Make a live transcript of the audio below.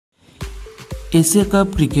Asia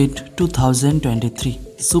Cup Cricket 2023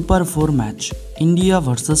 Super 4 match India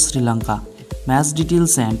vs Sri Lanka. Match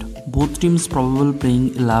details and both teams probable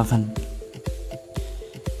playing 11.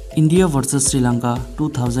 India vs Sri Lanka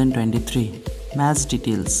 2023 match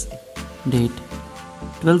details. Date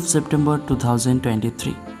 12 September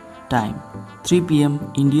 2023. Time 3 PM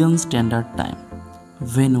Indian Standard Time.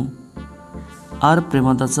 Venue R.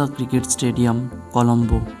 Premadasa Cricket Stadium,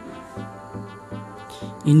 Colombo.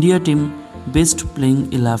 India team best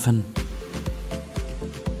playing 11.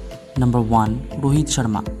 Number 1 Rohit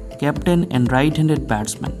Sharma, captain and right-handed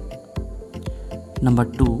batsman. Number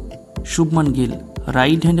 2 Shubman Gill,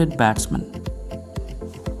 right-handed batsman.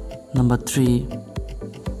 Number 3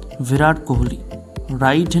 Virat Kohli,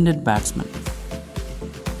 right-handed batsman.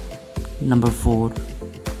 Number 4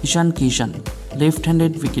 Ishan Kishan,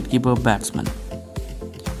 left-handed wicketkeeper batsman.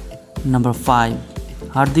 Number 5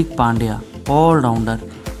 Hardik Pandya, all-rounder.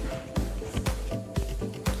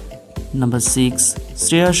 Number 6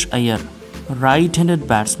 Shreyas Iyer, right-handed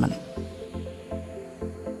batsman.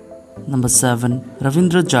 Number 7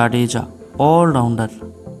 Ravindra Jadeja, all-rounder.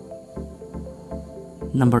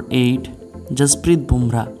 Number 8 Jasprit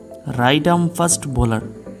Bumrah, right-arm fast bowler.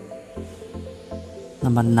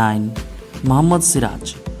 Number 9 Mohammad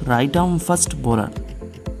Siraj, right-arm fast bowler.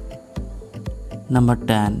 Number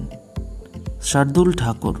 10 Shardul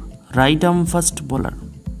Thakur, right-arm fast bowler.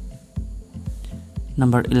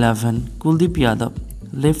 Number 11 Kuldeep Yadav,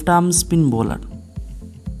 left-arm spin bowler.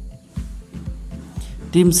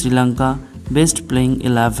 Team Sri Lanka best playing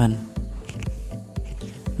 11.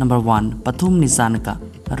 Number 1 Pathum Nissanka,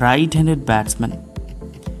 right-handed batsman.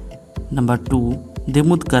 Number 2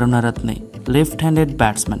 Demut Karunaratne, left-handed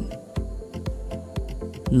batsman.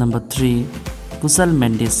 Number 3 Kusal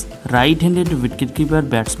Mendes, right-handed wicketkeeper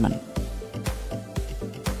batsman.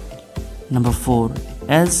 Number 4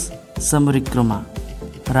 S. Samarikrama,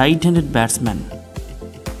 right-handed batsman.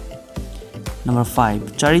 Number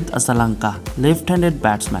 5 Charit Asalanka, left-handed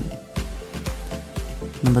batsman.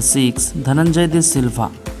 Number 6 Dhananjay De Silva,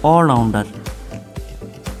 all-rounder.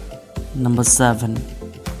 Number 7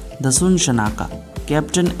 Dasun Shanaka,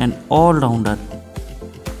 captain and all-rounder.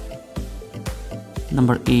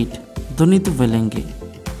 Number 8 Dunit Velenge,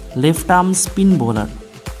 left-arm spin bowler.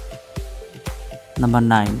 Number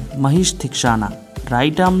 9 Mahesh Thikshana,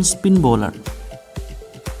 right-arm spin bowler.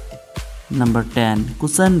 Number 10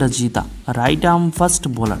 Kusan Rajita, right-arm fast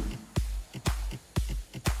bowler.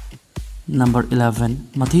 Number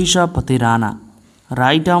 11 Mathisha Patirana,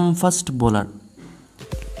 right-arm fast bowler.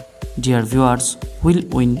 Dear viewers, who will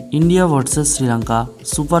win India vs Sri Lanka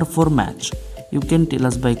Super 4 match? You can tell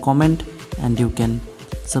us by comment and you can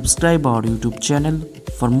subscribe our YouTube channel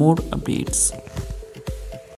for more updates.